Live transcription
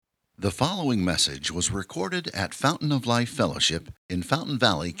The following message was recorded at Fountain of Life Fellowship in Fountain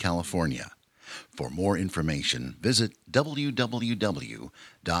Valley, California. For more information, visit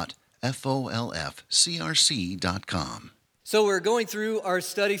www.folfcrc.com. So we're going through our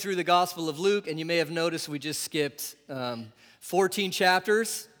study through the Gospel of Luke, and you may have noticed we just skipped 14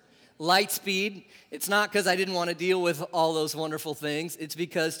 chapters, light speed. It's not because I didn't want to deal with all those wonderful things. It's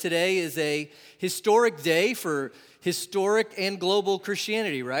because today is a historic day for historic and global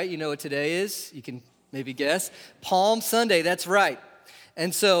Christianity, right? You know what today is? You can maybe guess. Palm Sunday, that's right.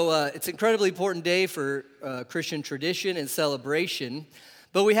 And so it's an incredibly important day for Christian tradition and celebration.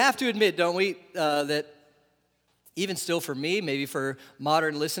 But we have to admit, don't we, that even still for me, maybe for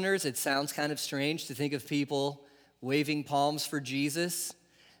modern listeners, it sounds kind of strange to think of people waving palms for Jesus.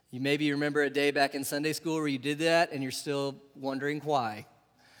 You maybe remember a day back in Sunday school where you did that and you're still wondering why.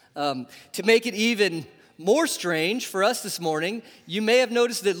 To make it even more strange for us this morning, you may have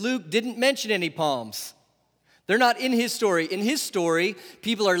noticed that Luke didn't mention any palms. They're not in his story. In his story,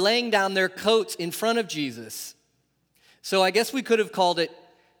 people are laying down their coats in front of Jesus. So I guess we could have called it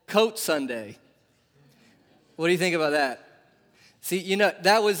Coat Sunday. What do you think about that? See, you know,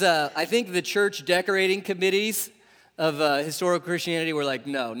 that was, I think the church decorating committees of historical Christianity were like,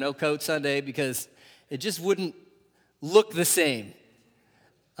 no Coat Sunday, because it just wouldn't look the same.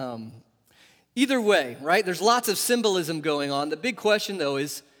 Either way, right? There's lots of symbolism going on. The big question, though,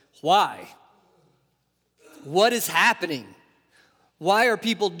 is why? What is happening? Why are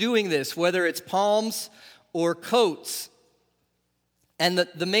people doing this, whether it's palms or coats? And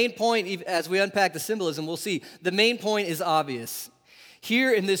the main point, as we unpack the symbolism, we'll see, the main point is obvious.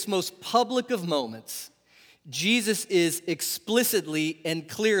 Here in this most public of moments, Jesus is explicitly and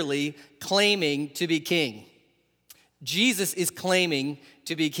clearly claiming to be king. Jesus is claiming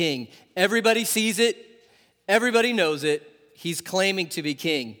to be king. Everybody sees it. Everybody knows it. He's claiming to be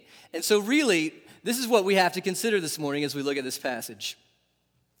king. And so really, this is what we have to consider this morning as we look at this passage.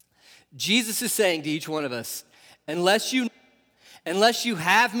 Jesus is saying to each one of us, unless you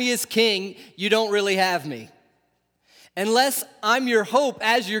have me as king, you don't really have me. Unless I'm your hope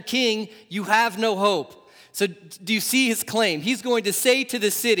as your king, you have no hope. So do you see his claim? He's going to say to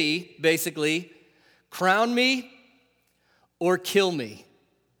the city, basically, crown me or kill me.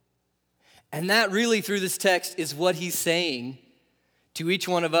 And that really, through this text, is what he's saying to each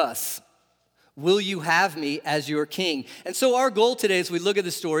one of us. Will you have me as your king? And so our goal today, as we look at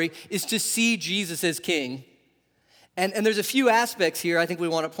the story, is to see Jesus as king. And there's a few aspects here I think we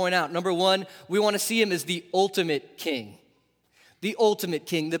want to point out. Number one, we want to see him as the ultimate king. The ultimate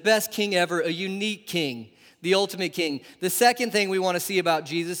king, the best king ever, a unique king, the ultimate king. The second thing we want to see about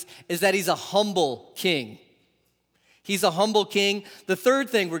Jesus is that he's a humble king. He's a humble king. The third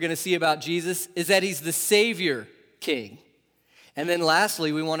thing we're going to see about Jesus is that he's the Savior king. And then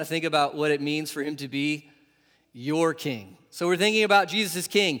lastly, we want to think about what it means for him to be your king. So we're thinking about Jesus as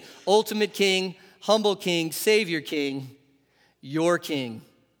king, ultimate king, humble king, Savior king, your king.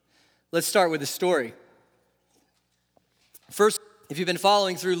 Let's start with the story. First, if you've been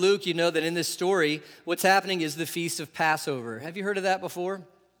following through Luke, you know that in this story, what's happening is the Feast of Passover. Have you heard of that before?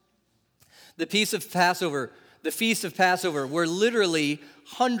 The Feast of Passover, where literally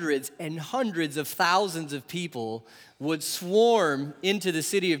hundreds and hundreds of thousands of people would swarm into the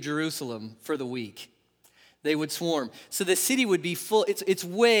city of Jerusalem for the week. They would swarm. So the city would be full. It's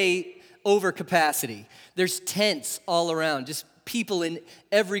way over capacity. There's tents all around, just people in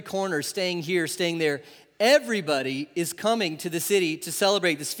every corner, staying here, staying there. Everybody is coming to the city to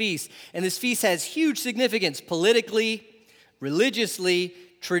celebrate this feast. And this feast has huge significance politically, religiously,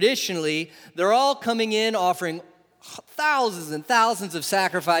 traditionally. They're all coming in offering thousands and thousands of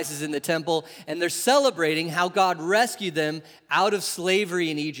sacrifices in the temple, and they're celebrating how God rescued them out of slavery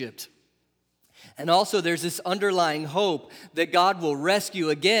in Egypt. And also there's this underlying hope that God will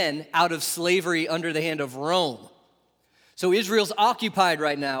rescue again out of slavery under the hand of Rome. So Israel's occupied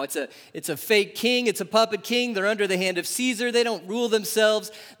right now. It's a fake king. It's a puppet king. They're under the hand of Caesar. They don't rule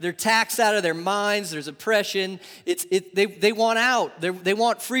themselves. They're taxed out of their minds. There's oppression. They want out. They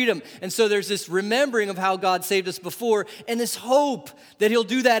want freedom. And so there's this remembering of how God saved us before and this hope that he'll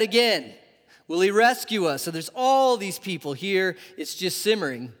do that again. Will he rescue us? So there's all these people here. It's just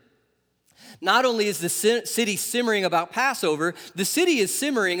simmering. Not only is the city simmering about Passover, the city is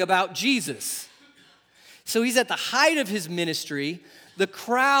simmering about Jesus. So he's at the height of his ministry. The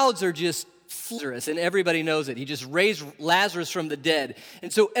crowds are just Lazarus, and everybody knows it. He just raised Lazarus from the dead.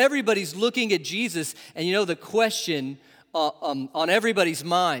 And so everybody's looking at Jesus, and you know the question on everybody's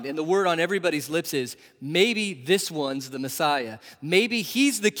mind, and the word on everybody's lips is, maybe this one's the Messiah. Maybe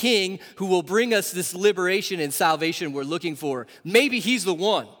he's the king who will bring us this liberation and salvation we're looking for. Maybe he's the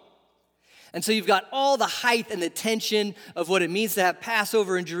one. And so you've got all the height and the tension of what it means to have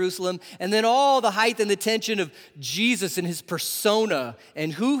Passover in Jerusalem, and then all the height and the tension of Jesus and his persona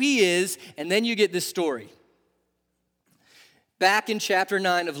and who he is, and then you get this story. Back in chapter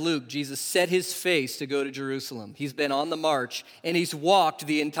 9 of Luke, Jesus set his face to go to Jerusalem. He's been on the march, and he's walked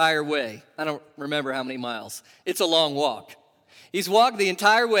the entire way. I don't remember how many miles. It's a long walk. He's walked the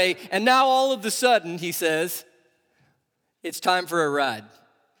entire way, and now all of a sudden, he says, it's time for a ride.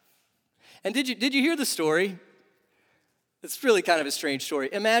 And did you hear the story? It's really kind of a strange story.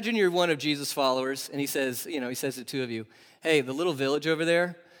 Imagine you're one of Jesus' followers, and he says to two of you, hey, the little village over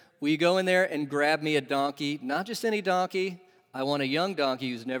there, will you go in there and grab me a donkey? Not just any donkey. I want a young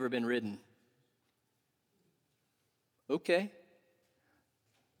donkey who's never been ridden. Okay.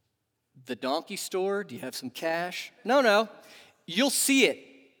 The donkey store, do you have some cash? No. You'll see it.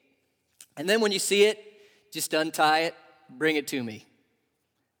 And then when you see it, just untie it, bring it to me.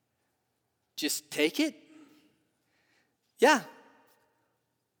 Just take it? Yeah.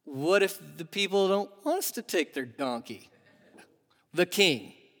 What if the people don't want us to take their donkey? The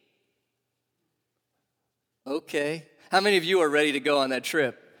king. Okay. How many of you are ready to go on that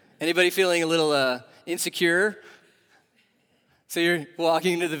trip? Anybody feeling a little insecure? So you're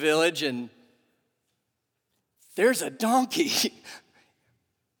walking into the village and there's a donkey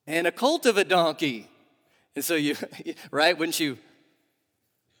and a colt of a donkey. And so you, right, wouldn't you?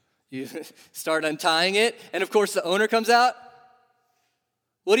 You start untying it, and of course the owner comes out.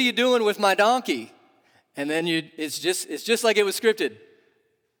 What are you doing with my donkey? And then it's just like it was scripted.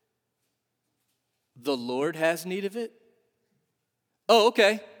 The Lord has need of it? Oh,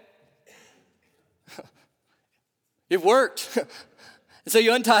 okay. It worked. And so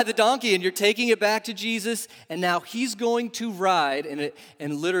you untie the donkey and you're taking it back to Jesus, and now he's going to ride,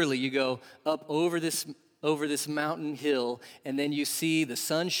 and literally you go up over this mountain hill, and then you see the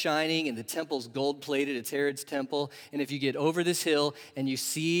sun shining and the temple's gold-plated. It's Herod's temple. And if you get over this hill and you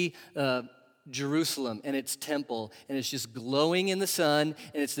see Jerusalem and its temple, and it's just glowing in the sun,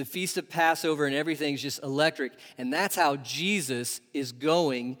 and it's the Feast of Passover, and everything's just electric. And that's how Jesus is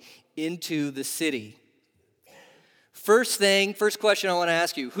going into the city. First question I want to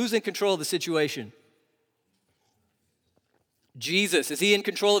ask you, who's in control of the situation? Jesus. Is he in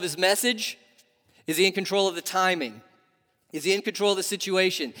control of his message? Is he in control of the timing? Is he in control of the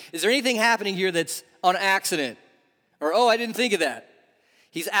situation? Is there anything happening here that's on accident? Or, I didn't think of that.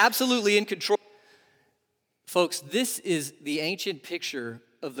 He's absolutely in control. Folks, this is the ancient picture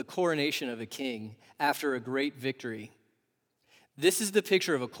of the coronation of a king after a great victory. This is the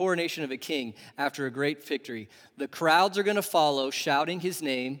picture of a coronation of a king after a great victory. The crowds are going to follow, shouting his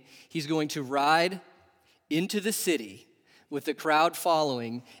name. He's going to ride into the city with the crowd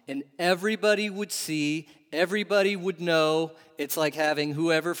following, and everybody would see, everybody would know. It's like having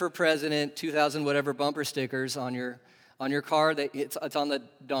whoever for president, 2,000 whatever bumper stickers on your car. It's on the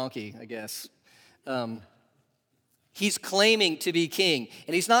donkey, I guess. He's claiming to be king,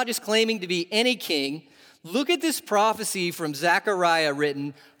 and he's not just claiming to be any king. Look at this prophecy from Zechariah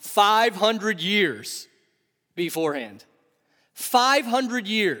written 500 years beforehand. 500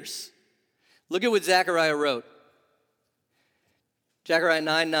 years. Look at what Zechariah wrote. Zechariah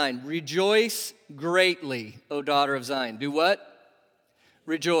 9:9, rejoice greatly, O daughter of Zion. Do what?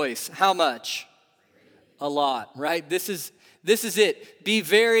 Rejoice. How much? A lot, right? This is it. Be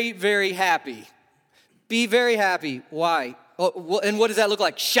very, very happy. Be very happy. Why? And what does that look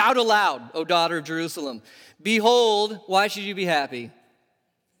like? Shout aloud, O daughter of Jerusalem. Behold, why should you be happy?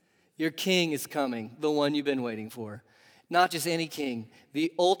 Your king is coming, the one you've been waiting for. Not just any king,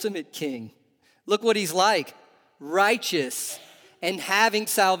 the ultimate king. Look what he's like. Righteous and having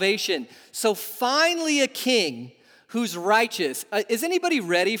salvation. So finally a king who's righteous. Is anybody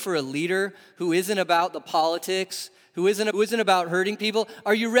ready for a leader who isn't about the politics, who isn't about hurting people?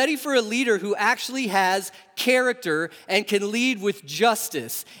 Are you ready for a leader who actually has character and can lead with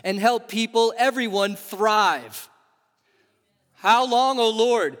justice and help people, everyone, thrive? How long, O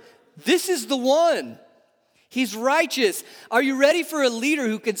Lord? This is the one. He's righteous. Are you ready for a leader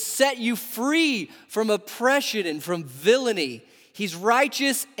who can set you free from oppression and from villainy? He's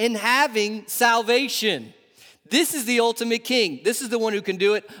righteous and having salvation. This is the ultimate king. This is the one who can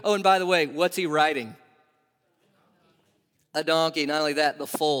do it. Oh, and by the way, what's he riding? A donkey. Not only that, the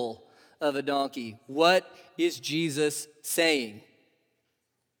foal of a donkey. What is Jesus saying?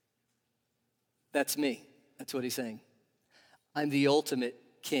 That's me. That's what he's saying. I'm the ultimate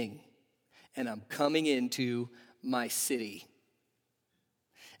king, and I'm coming into my city.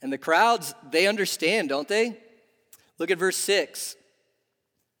 And the crowds, they understand, don't they? Look at verse 6.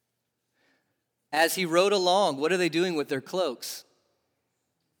 As he rode along, what are they doing with their cloaks?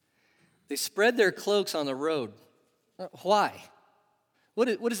 They spread their cloaks on the road. Why? What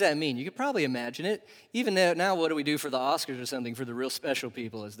does that mean? You could probably imagine it. Even now, what do we do for the Oscars or something for the real special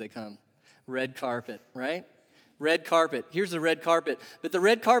people as they come? Red carpet, right? Red carpet. Here's the red carpet. But the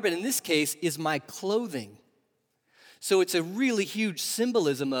red carpet in this case is my clothing. So it's a really huge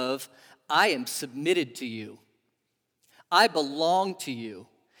symbolism of, I am submitted to you. I belong to you.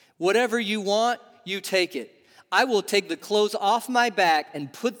 Whatever you want, you take it. I will take the clothes off my back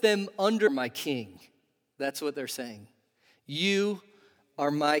and put them under my king. That's what they're saying. You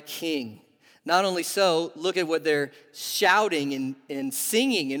are my king. Not only so, look at what they're shouting and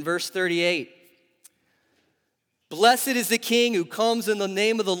singing in verse 38. Blessed is the King who comes in the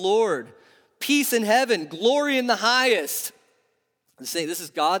name of the Lord. Peace in heaven, glory in the highest. This is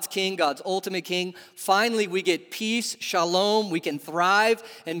God's king, God's ultimate king. Finally, we get peace, shalom, we can thrive,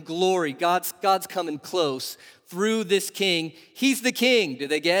 and glory. God's coming close through this king. He's the king. Do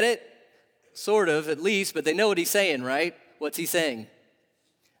they get it? Sort of, at least, but they know what he's saying, right? What's he saying?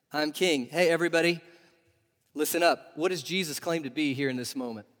 I'm king. Hey, everybody, listen up. What does Jesus claim to be here in this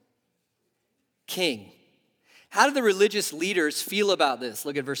moment? King. How do the religious leaders feel about this?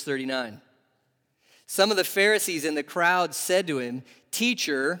 Look at verse 39. Some of the Pharisees in the crowd said to him,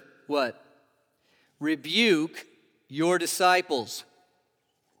 Teacher, what? Rebuke your disciples.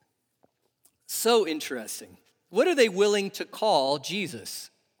 So interesting. What are they willing to call Jesus?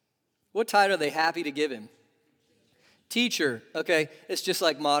 What title are they happy to give him? Teacher. Okay, it's just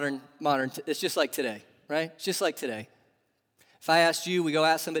like modern, it's just like today, right? It's just like today. If I asked you, we go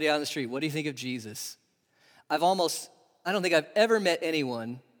ask somebody on the street, what do you think of Jesus? I don't think I've ever met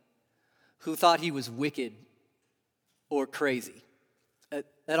anyone who thought he was wicked or crazy.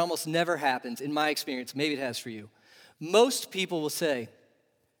 That almost never happens in my experience. Maybe it has for you. Most people will say,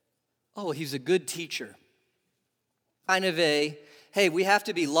 oh, he's a good teacher. Kind of hey, we have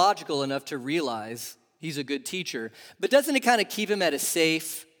to be logical enough to realize he's a good teacher. But doesn't it kind of keep him at a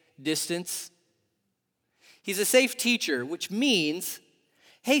safe distance? He's a safe teacher, which means,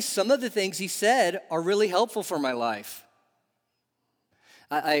 hey, some of the things he said are really helpful for my life.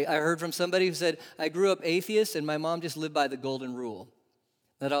 I heard from somebody who said, I grew up atheist and my mom just lived by the golden rule.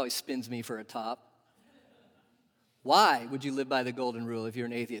 That always spins me for a top. Why would you live by the golden rule if you're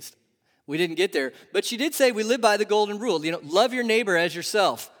an atheist? We didn't get there, but she did say we live by the golden rule. Love your neighbor as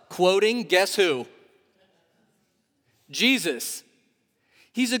yourself. Quoting, guess who? Jesus.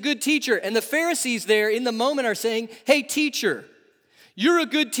 He's a good teacher. And the Pharisees there in the moment are saying, hey, teacher, you're a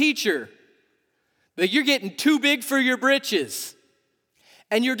good teacher, but you're getting too big for your britches.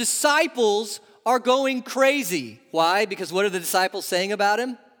 And your disciples are going crazy. Why? Because what are the disciples saying about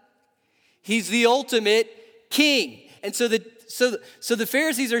him? He's the ultimate king. And so the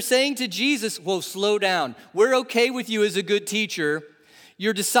Pharisees are saying to Jesus, whoa, slow down. We're okay with you as a good teacher.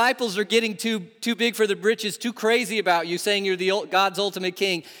 Your disciples are getting too big for the britches, too crazy about you, saying you're God's ultimate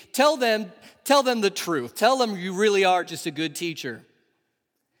king. Tell them the truth. Tell them you really are just a good teacher.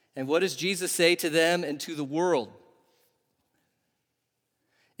 And what does Jesus say to them and to the world?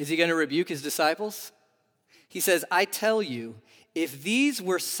 Is he going to rebuke his disciples? He says, I tell you, if these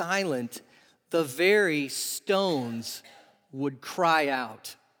were silent, the very stones would cry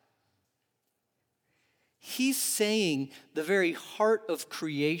out. He's saying the very heart of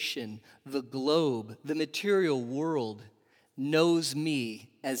creation, the globe, the material world, knows me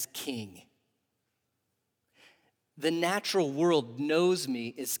as king. The natural world knows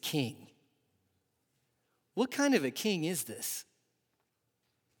me as king. What kind of a king is this?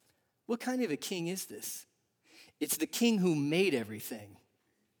 What kind of a king is this? It's the king who made everything.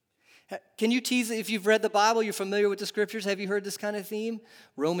 Can you tease, if you've read the Bible, you're familiar with the scriptures, have you heard this kind of theme?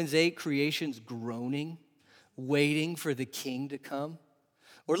 Romans 8, creation's groaning, waiting for the king to come.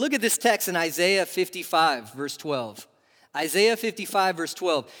 Or look at this text in Isaiah 55, verse 12. Isaiah 55, verse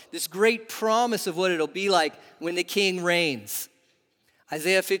 12. This great promise of what it'll be like when the king reigns.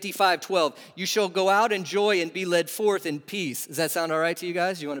 Isaiah 55, 12. You shall go out in joy and be led forth in peace. Does that sound all right to you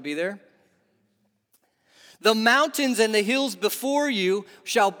guys? You want to be there? The mountains and the hills before you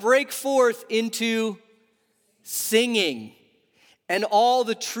shall break forth into singing, and all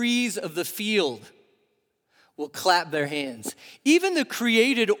the trees of the field will clap their hands. Even the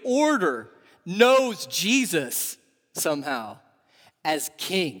created order knows Jesus somehow as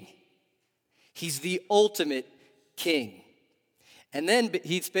king. He's the ultimate king. And then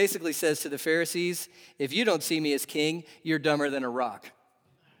he basically says to the Pharisees, if you don't see me as king, you're dumber than a rock.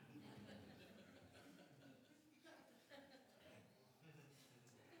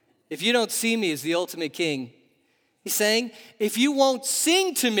 If you don't see me as the ultimate king, he's saying, if you won't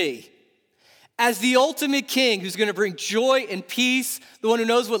sing to me as the ultimate king who's going to bring joy and peace, the one who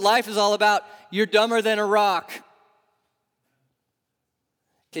knows what life is all about, you're dumber than a rock.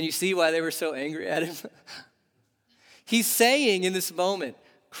 Can you see why they were so angry at him? He's saying in this moment,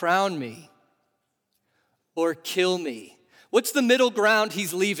 crown me or kill me. What's the middle ground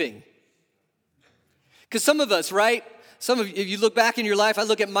he's leaving? Because some of us, right? Some of you, if you look back in your life, I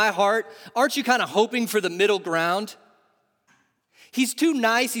look at my heart, aren't you kind of hoping for the middle ground? He's too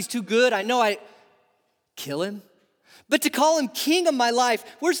nice, he's too good, I know I kill him. But to call him king of my life,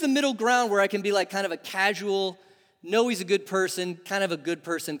 where's the middle ground where I can be like kind of a casual, no, he's a good person, kind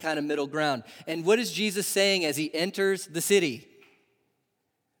of middle ground. And what is Jesus saying as he enters the city?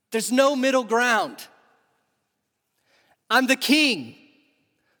 There's no middle ground. I'm the king.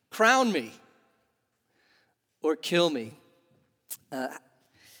 Crown me or kill me. How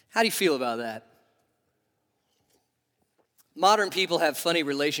do you feel about that? Modern people have funny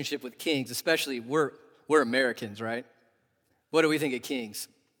relationship with kings, especially we're Americans, right? What do we think of kings?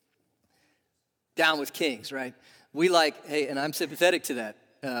 Down with kings, right? We like, hey, and I'm sympathetic to that.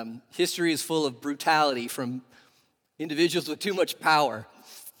 History is full of brutality from individuals with too much power.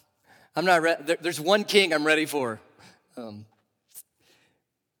 I'm not there's one king I'm ready for.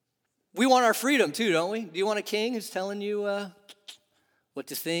 We want our freedom too, don't we? Do you want a king who's telling you what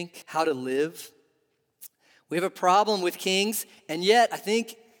to think, how to live? We have a problem with kings, and yet I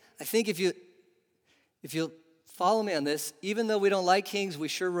think if you'll follow me on this, even though we don't like kings, we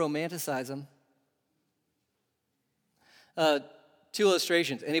sure romanticize them. 2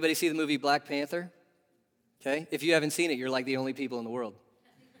 illustrations. Anybody see the movie Black Panther? Okay, if you haven't seen it, you're like the only people in the world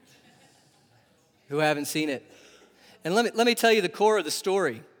who haven't seen it. And let me tell you the core of the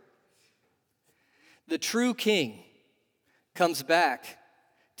story. The true king comes back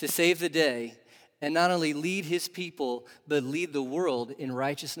to save the day and not only lead his people, but lead the world in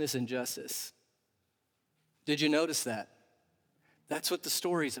righteousness and justice. Did you notice that? That's what the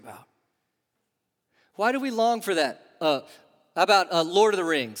story's about. Why do we long for that? How about Lord of the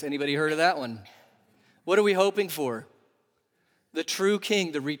Rings? Anybody heard of that one? What are we hoping for? The true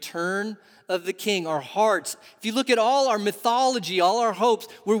king, the return of the king, our hearts. If you look at all our mythology, all our hopes,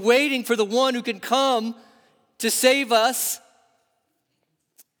 we're waiting for the one who can come to save us.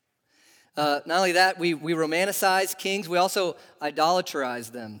 Not only that, we romanticize kings, we also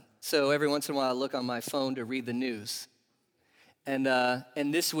idolatrize them. So every once in a while I look on my phone to read the news. And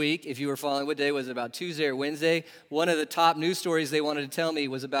this week, if you were following, what day was it, about Tuesday or Wednesday? One of the top news stories they wanted to tell me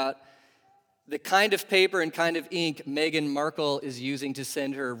was about the kind of paper and kind of ink Meghan Markle is using to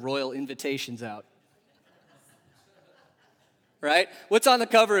send her royal invitations out. Right? What's on the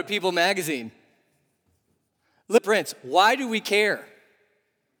cover of People magazine? Look, Prince, why do we care?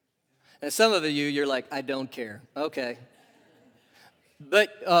 And some of you, you're like, I don't care. Okay. But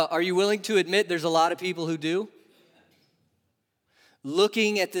are you willing to admit there's a lot of people who do?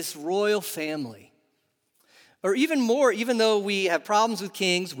 Looking at this royal family. Or even more, even though we have problems with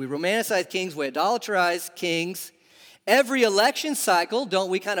kings, we romanticize kings, we idolatrize kings, every election cycle, don't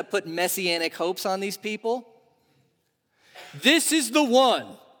we kind of put messianic hopes on these people? This is the one.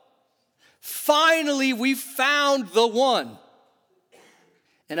 Finally, we found the one.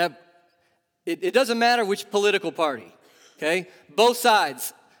 And it doesn't matter which political party, okay? Both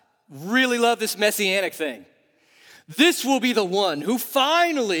sides really love this messianic thing. This will be the one who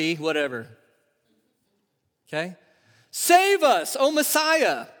finally, whatever. Okay? Save us, oh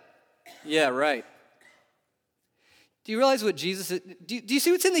Messiah. Yeah, right. Do you realize what Jesus is? Do you see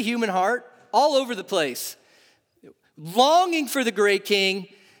what's in the human heart? All over the place. Longing for the great king,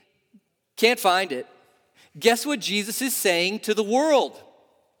 can't find it. Guess what Jesus is saying to the world?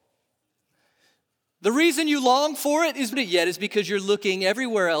 The reason you long for it is because you're looking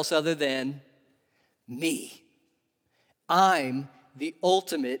everywhere else other than me. I'm the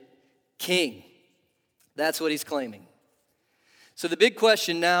ultimate king. That's what he's claiming. So the big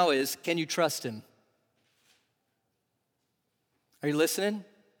question now is, can you trust him? Are you listening?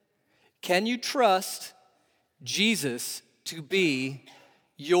 Can you trust Jesus to be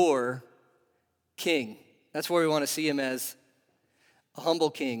your king? That's where we want to see him, as a humble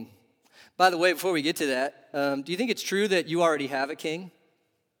king. By the way, before we get to that, do you think it's true that you already have a king?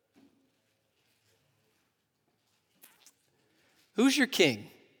 Who's your king?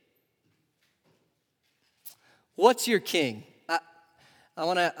 What's your king? I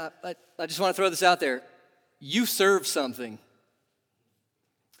just want to throw this out there. You serve something.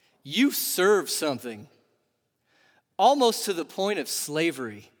 You serve something. Almost to the point of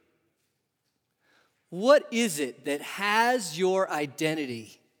slavery. What is it that has your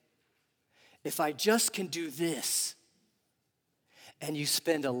identity? If I just can do this, And you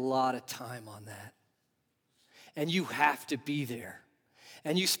spend a lot of time on that. And you have to be there.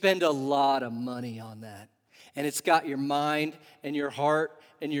 And you spend a lot of money on that. And it's got your mind and your heart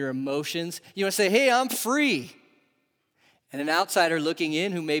and your emotions. You want to say, hey, I'm free. And an outsider looking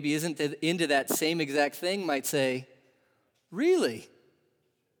in who maybe isn't into that same exact thing might say, really?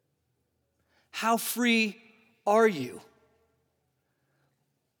 How free are you?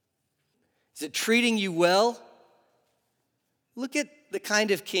 Is it treating you well? Look at the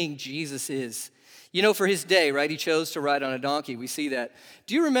kind of king Jesus is. You know, for his day, right, he chose to ride on a donkey. We see that.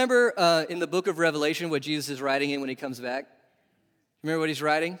 Do you remember in the book of Revelation what Jesus is riding in when he comes back? Remember what he's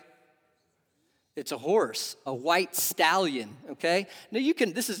riding? It's a horse, a white stallion, okay? Now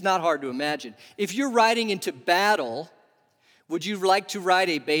this is not hard to imagine. If you're riding into battle, would you like to ride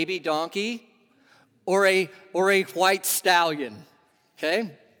a baby donkey or a white stallion,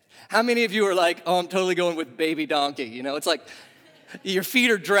 okay? How many of you are like, oh, I'm totally going with baby donkey? You know, it's like your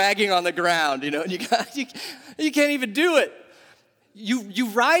feet are dragging on the ground, you know, and you can't even do it. You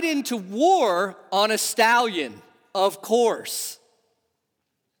ride into war on a stallion, of course.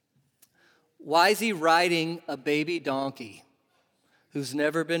 Why is he riding a baby donkey who's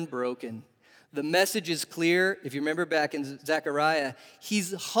never been broken? The message is clear. If you remember back in Zechariah,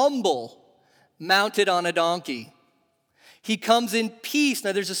 he's humble, mounted on a donkey. He comes in peace.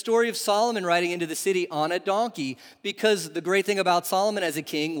 Now, there's a story of Solomon riding into the city on a donkey because the great thing about Solomon as a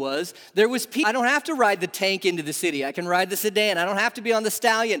king was there was peace. I don't have to ride the tank into the city. I can ride the sedan. I don't have to be on the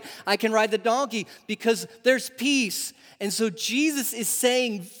stallion. I can ride the donkey because there's peace. And so Jesus is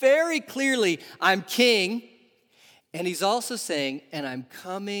saying very clearly, I'm king. And he's also saying, and I'm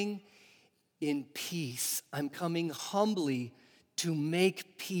coming in peace. I'm coming humbly to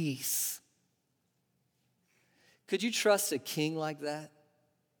make peace. Could you trust a king like that?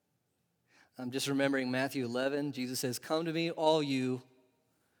 I'm just remembering Matthew 11. Jesus says, come to me, all you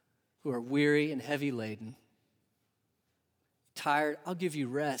who are weary and heavy laden. Tired, I'll give you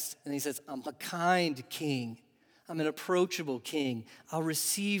rest. And he says, I'm a kind king. I'm an approachable king. I'll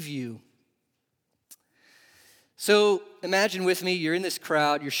receive you. So imagine with me, you're in this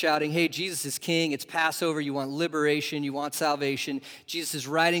crowd, you're shouting, hey, Jesus is king, it's Passover, you want liberation, you want salvation. Jesus is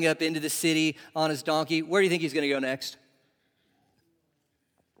riding up into the city on his donkey. Where do you think he's going to go next?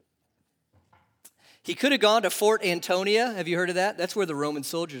 He could have gone to Fort Antonia. Have you heard of that? That's where the Roman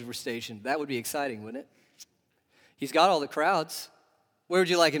soldiers were stationed. That would be exciting, wouldn't it? He's got all the crowds. Where would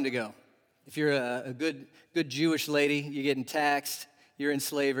you like him to go? If you're a good Jewish lady, you're getting taxed, you're in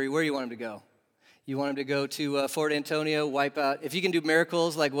slavery, where do you want him to go? You want him to go to Fort Antonio, wipe out. If you can do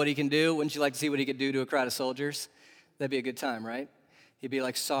miracles like what he can do, wouldn't you like to see what he could do to a crowd of soldiers? That'd be a good time, right? He'd be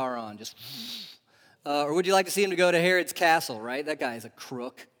like Sauron, just. Or would you like to see him to go to Herod's castle, right? That guy is a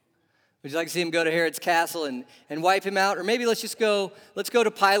crook. Would you like to see him go to Herod's castle and wipe him out? Or maybe let's go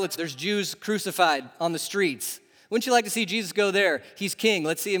to Pilate's. There's Jews crucified on the streets. Wouldn't you like to see Jesus go there? He's king.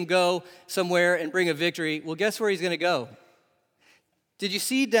 Let's see him go somewhere and bring a victory. Well, guess where he's going to go? Did you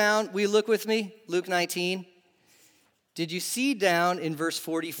see down, will you look with me, Luke 19? Did you see down in verse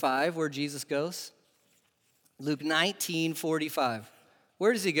 45 where Jesus goes? Luke 19:45.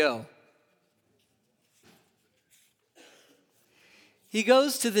 Where does he go? He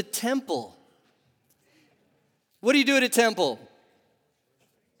goes to the temple. What do you do at a temple?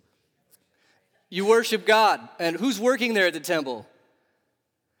 You worship God. And who's working there at the temple?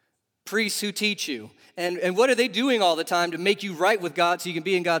 Priests who teach you. And what are they doing all the time to make you right with God so you can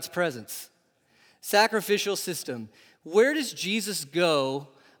be in God's presence? Sacrificial system. Where does Jesus go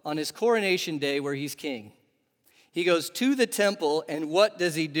on his coronation day where he's king? He goes to the temple, and what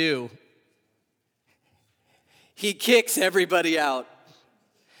does he do? He kicks everybody out.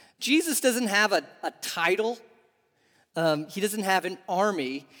 Jesus doesn't have a title. He doesn't have an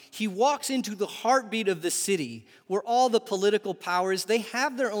army. He walks into the heartbeat of the city where all the political powers, they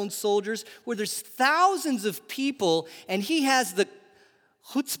have their own soldiers, where there's thousands of people, and he has the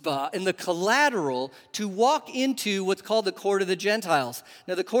chutzpah and the collateral to walk into what's called the court of the Gentiles.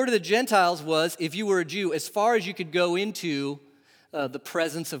 Now, the court of the Gentiles was, if you were a Jew, as far as you could go into the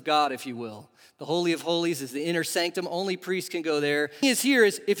presence of God, if you will. The Holy of Holies is the inner sanctum. Only priests can go there. The thing is here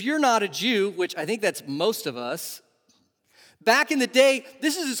is, if you're not a Jew, which I think that's most of us, back in the day,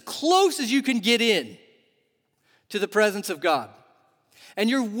 this is as close as you can get in to the presence of God. And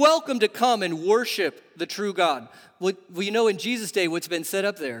you're welcome to come and worship the true God. Well, you know, in Jesus' day, what's been set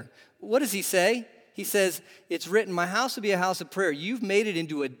up there? What does he say? He says, it's written, my house will be a house of prayer. You've made it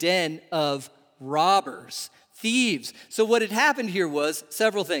into a den of robbers. thieves. So what had happened here was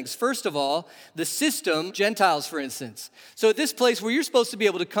several things. First of all, the system, Gentiles, for instance. So at this place where you're supposed to be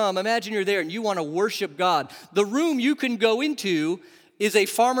able to come, imagine you're there and you want to worship God. The room you can go into is a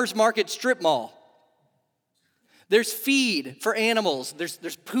farmer's market strip mall. There's feed for animals.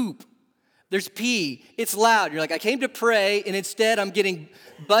 There's poop. There's pee. It's loud. You're like, I came to pray, and instead I'm getting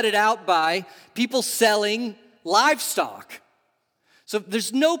butted out by people selling livestock. So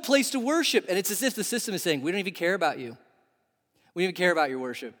there's no place to worship. And it's as if the system is saying, we don't even care about you. We don't even care about your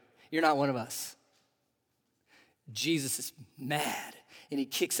worship. You're not one of us. Jesus is mad, and he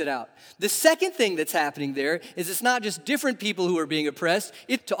kicks it out. The second thing that's happening there is it's not just different people who are being oppressed.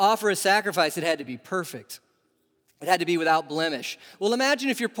 To offer a sacrifice, it had to be perfect. It had to be without blemish. Well,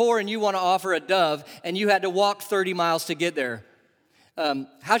 imagine if you're poor and you want to offer a dove and you had to walk 30 miles to get there.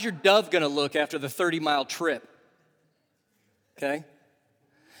 How's your dove going to look after the 30-mile trip? Okay?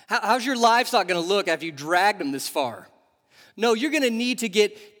 How's your livestock going to look after you dragged them this far? No, you're going to need to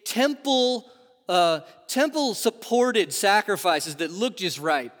get temple-supported sacrifices that look just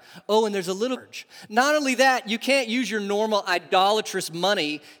right. Oh, and there's a little urge. Not only that, you can't use your normal idolatrous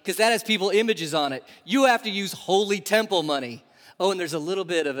money because that has people images on it. You have to use holy temple money. Oh, and there's a little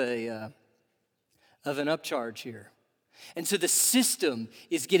bit of an upcharge here. And so the system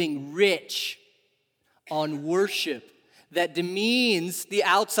is getting rich on worship that demeans the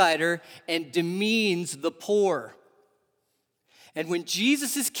outsider and demeans the poor. And when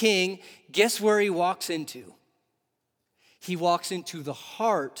Jesus is king, guess where he walks into? He walks into the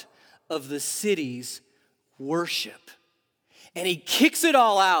heart of the city's worship. And he kicks it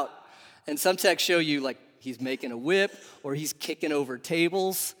all out. And some texts show you like he's making a whip or he's kicking over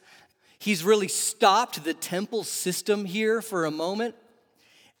tables. He's really stopped the temple system here for a moment.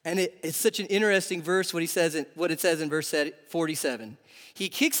 And it's such an interesting verse what it says in verse 47. He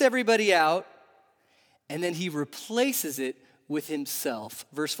kicks everybody out and then he replaces it with himself.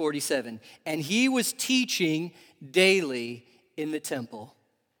 Verse 47, and he was teaching daily in the temple.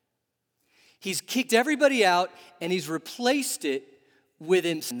 He's kicked everybody out and he's replaced it with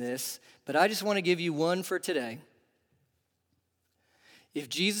himself. But I just want to give you one for today. If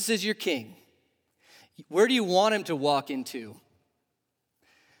Jesus is your king, where do you want him to walk into?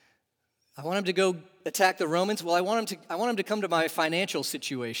 I want him to go attack the Romans. Well, I want him to come to my financial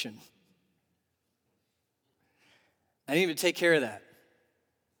situation. I need him to take care of that.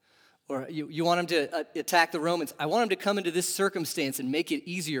 Or you want him to attack the Romans. I want him to come into this circumstance and make it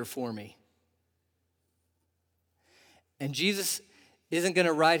easier for me. And Jesus isn't going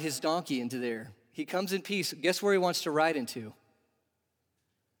to ride his donkey into there. He comes in peace. Guess where he wants to ride into?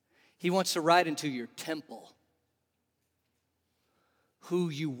 He wants to ride into your temple. Who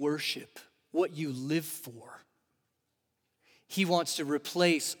you worship, what you live for. He wants to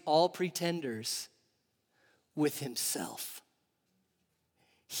replace all pretenders with himself.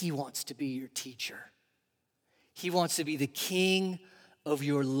 He wants to be your teacher. He wants to be the king of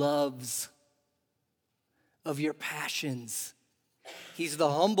your loves, of your passions. He's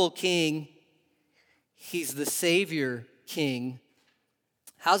the humble king. He's the Savior king.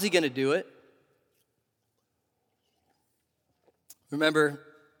 How's he going to do it? Remember,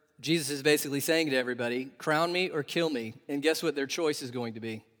 Jesus is basically saying to everybody, crown me or kill me. And guess what their choice is going to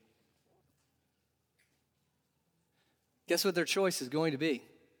be? Guess what their choice is going to be?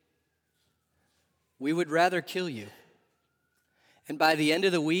 We would rather kill you. And by the end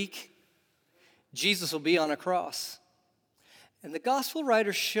of the week, Jesus will be on a cross. And the gospel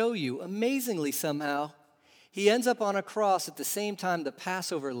writers show you, amazingly somehow, he ends up on a cross at the same time the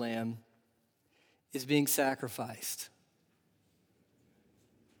Passover lamb is being sacrificed.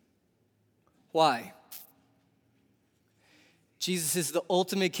 Why? Jesus is the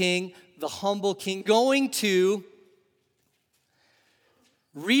ultimate king, the humble king, going to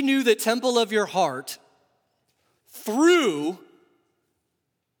renew the temple of your heart through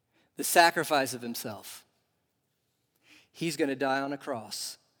the sacrifice of himself. He's going to die on a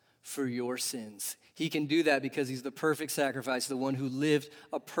cross for your sins. He can do that because he's the perfect sacrifice, the one who lived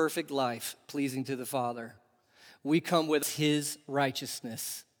a perfect life pleasing to the Father. We come with his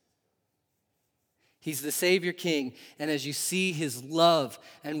righteousness. He's the Savior King, and as you see his love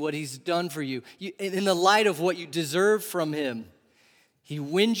and what he's done for you, in the light of what you deserve from him, he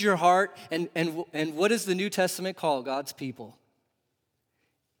wins your heart, and what does the New Testament call God's people?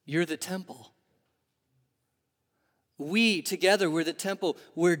 You're the temple. We, together, we're the temple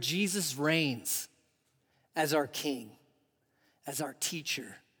where Jesus reigns as our King, as our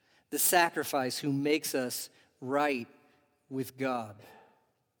teacher, the sacrifice who makes us right with God.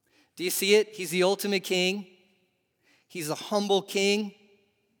 Do you see it? He's the ultimate king. He's a humble king.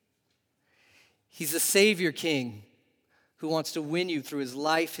 He's a Savior King who wants to win you through his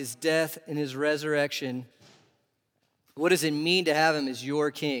life, his death, and his resurrection. What does it mean to have him as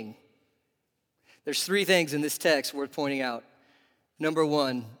your king? There's three things in this text worth pointing out. Number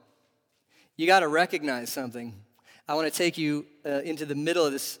one, you got to recognize something. I want to take you into the middle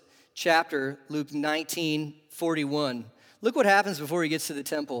of this chapter, Luke 19:41. Look what happens before he gets to the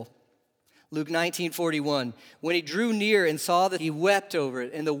temple. Luke 19:41. When he drew near and saw that, he wept over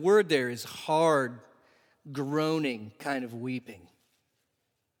it. And the word there is hard, groaning kind of weeping.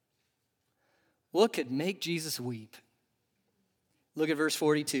 What could make Jesus weep? Look at verse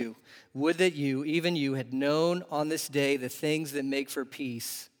 42. Would that you, even you, had known on this day the things that make for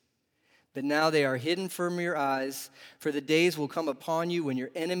peace. But now they are hidden from your eyes, for the days will come upon you when your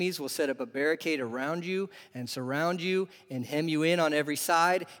enemies will set up a barricade around you and surround you and hem you in on every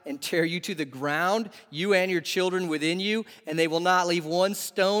side and tear you to the ground, you and your children within you, and they will not leave one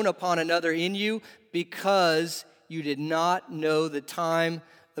stone upon another in you, because you did not know the time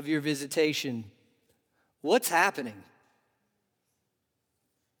of your visitation. What's happening?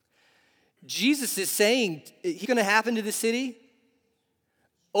 Jesus is saying it's going to happen to the city.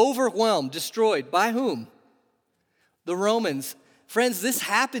 Overwhelmed, destroyed. By whom? The Romans. Friends, this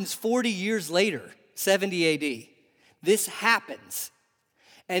happens 40 years later, 70 AD. This happens.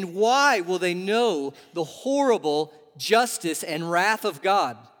 And why will they know the horrible justice and wrath of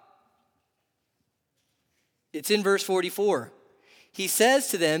God? It's in verse 44. He says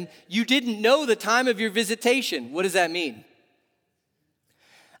to them, you didn't know the time of your visitation. What does that mean?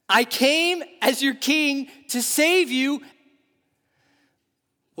 I came as your king to save you.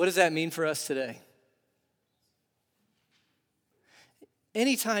 What does that mean for us today?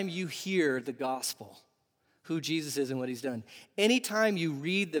 Anytime you hear the gospel, who Jesus is and what he's done, anytime you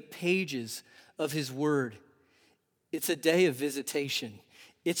read the pages of his word, it's a day of visitation.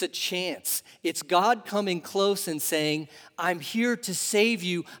 It's a chance. It's God coming close and saying, I'm here to save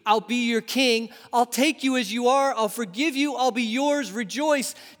you. I'll be your king. I'll take you as you are. I'll forgive you. I'll be yours.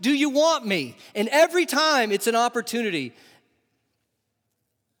 Rejoice. Do you want me? And every time it's an opportunity.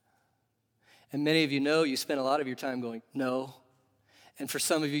 And many of you know you spent a lot of your time going, no. And for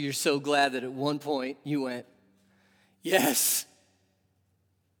some of you, you're so glad that at one point you went, yes.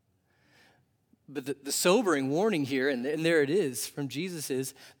 But the sobering warning here, and there it is from Jesus,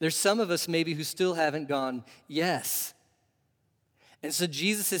 is there's some of us maybe who still haven't gone, yes. And so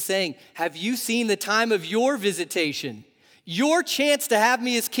Jesus is saying, have you seen the time of your visitation? Your chance to have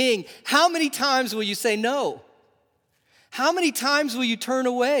me as king. How many times will you say no? How many times will you turn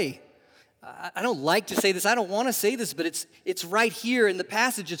away? I don't like to say this. I don't want to say this, but it's right here in the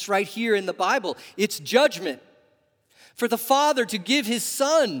passage. It's right here in the Bible. It's judgment. For the Father to give his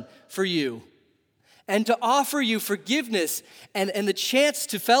Son for you and to offer you forgiveness and the chance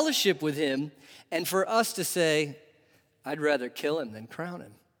to fellowship with him, and for us to say, I'd rather kill him than crown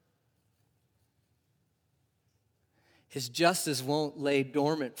him. His justice won't lay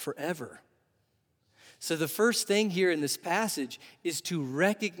dormant forever. So the first thing here in this passage is to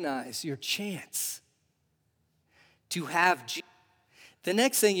recognize your chance to have Jesus. The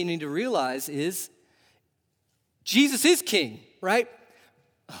next thing you need to realize is Jesus is king, right?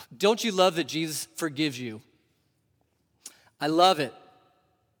 Don't you love that Jesus forgives you? I love it.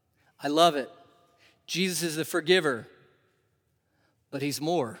 I love it. Jesus is the forgiver, but he's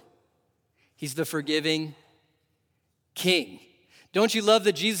more. He's the forgiving king. Don't you love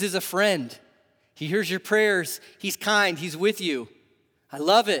that Jesus is a friend? He hears your prayers. He's kind. He's with you. I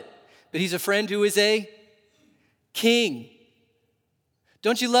love it. But he's a friend who is a king.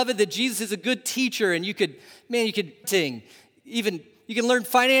 Don't you love it that Jesus is a good teacher and you could sing. Even you can learn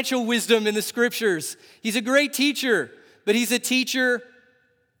financial wisdom in the scriptures. He's a great teacher, but he's a teacher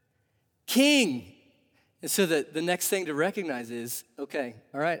king. And so the next thing to recognize is, okay,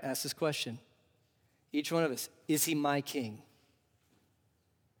 all right, ask this question. Each one of us, is he my king?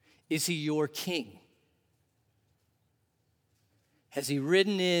 Is he your king? Has he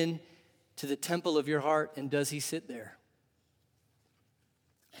ridden in to the temple of your heart, and does he sit there?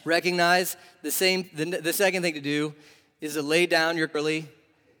 Recognize the second thing to do is to lay down your curly,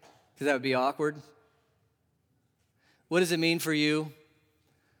 because that would be awkward. What does it mean for you?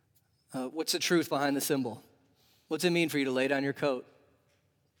 What's the truth behind the symbol? What's it mean for you to lay down your coat?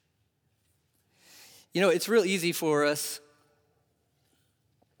 You know, it's real easy for us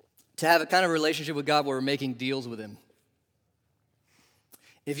to have a kind of relationship with God where we're making deals with him.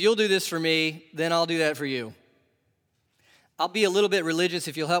 If you'll do this for me, then I'll do that for you. I'll be a little bit religious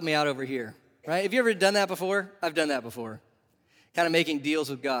if you'll help me out over here, right? Have you ever done that before? I've done that before. Kind of making deals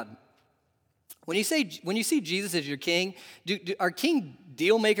with God. When you see Jesus as your king, are king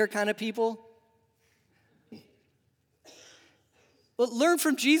deal maker kind of people? Well, learn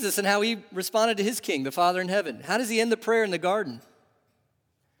from Jesus and how he responded to his king, the Father in heaven. How does he end the prayer in the garden?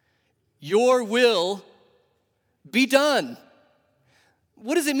 Your will be done.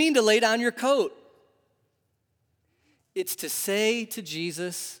 What does it mean to lay down your coat? It's to say to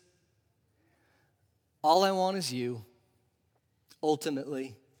Jesus, all I want is you.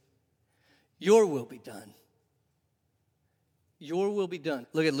 Ultimately, your will be done. Your will be done.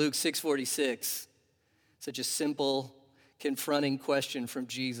 Look at Luke 6:46. Such a simple, confronting question from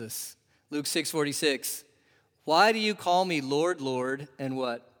Jesus. Luke 6:46. Why do you call me Lord, Lord, and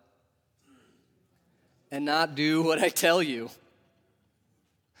what? And not do what I tell you?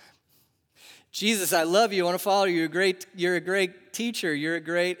 Jesus, I love you. I want to follow you. You're a great teacher. You're a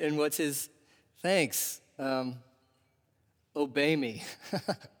great, and what's his thanks? Obey me.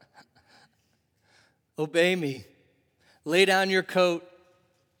 Obey me. Lay down your coat.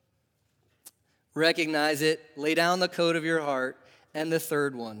 Recognize it. Lay down the coat of your heart. And the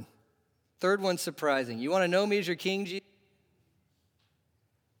third one. Third one's surprising. You want to know me as your king, Jesus?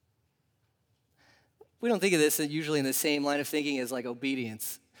 We don't think of this usually in the same line of thinking as like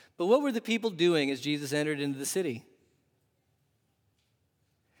obedience. But what were the people doing as Jesus entered into the city?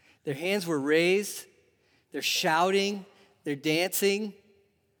 Their hands were raised. They're shouting. They're dancing.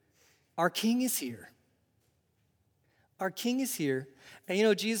 Our king is here. Our king is here. And you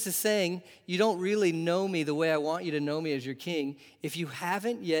know, Jesus is saying, you don't really know me the way I want you to know me as your king if you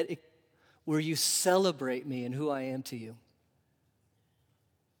haven't yet where you celebrate me and who I am to you.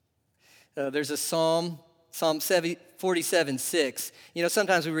 There's a Psalm 47:6. You know,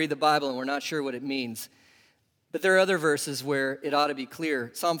 sometimes we read the Bible and we're not sure what it means. But there are other verses where it ought to be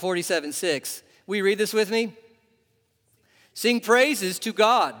clear. Psalm 47:6. Will you read this with me? Sing praises to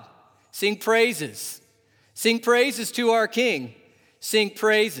God. Sing praises. Sing praises to our King. Sing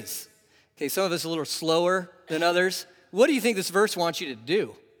praises. Okay, some of us are a little slower than others. What do you think this verse wants you to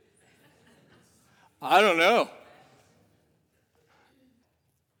do? I don't know.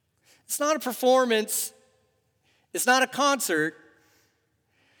 It's not a performance. It's not a concert.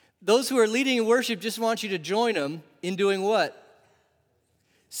 Those who are leading in worship just want you to join them in doing what?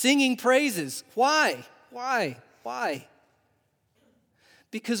 Singing praises. Why? Why? Why?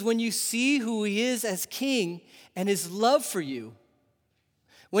 Because when you see who he is as king and his love for you,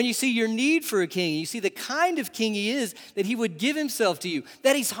 when you see your need for a king, you see the kind of king he is, that he would give himself to you,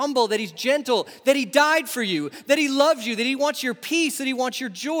 that he's humble, that he's gentle, that he died for you, that he loves you, that he wants your peace, that he wants your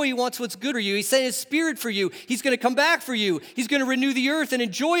joy, he wants what's good for you. He sent his spirit for you. He's going to come back for you. He's going to renew the earth and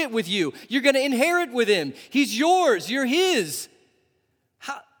enjoy it with you. You're going to inherit with him. He's yours. You're his.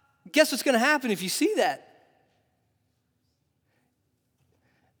 Guess what's going to happen if you see that?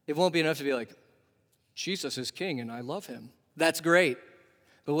 It won't be enough to be like, Jesus is king and I love him. That's great.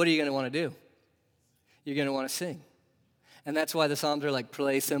 But what are you going to want to do? You're going to want to sing. And that's why the Psalms are like,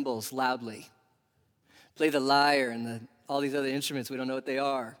 play cymbals loudly. Play the lyre and all these other instruments. We don't know what they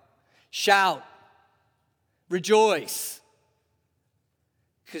are. Shout. Rejoice.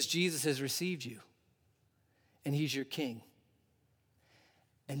 Because Jesus has received you. And he's your king.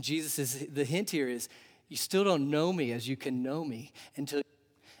 And the hint here is, you still don't know me as you can know me until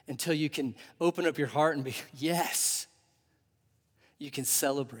you can open up your heart and be, yes. You can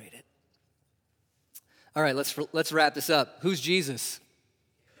celebrate it. All right, let's wrap this up. Who's Jesus?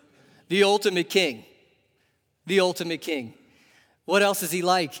 The ultimate king. The ultimate king. What else is he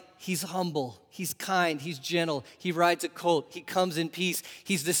like? He's humble. He's kind. He's gentle. He rides a colt. He comes in peace.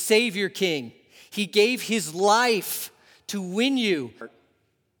 He's the Savior King. He gave his life to win you.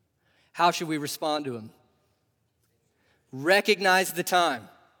 How should we respond to him? Recognize the time.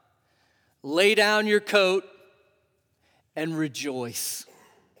 Lay down your coat and rejoice,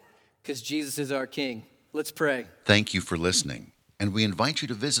 because Jesus is our King. Let's pray. Thank you for listening, and we invite you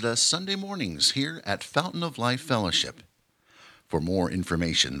to visit us Sunday mornings here at Fountain of Life Fellowship. For more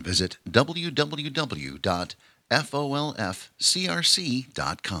information, visit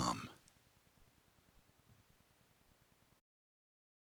www.folfcrc.com.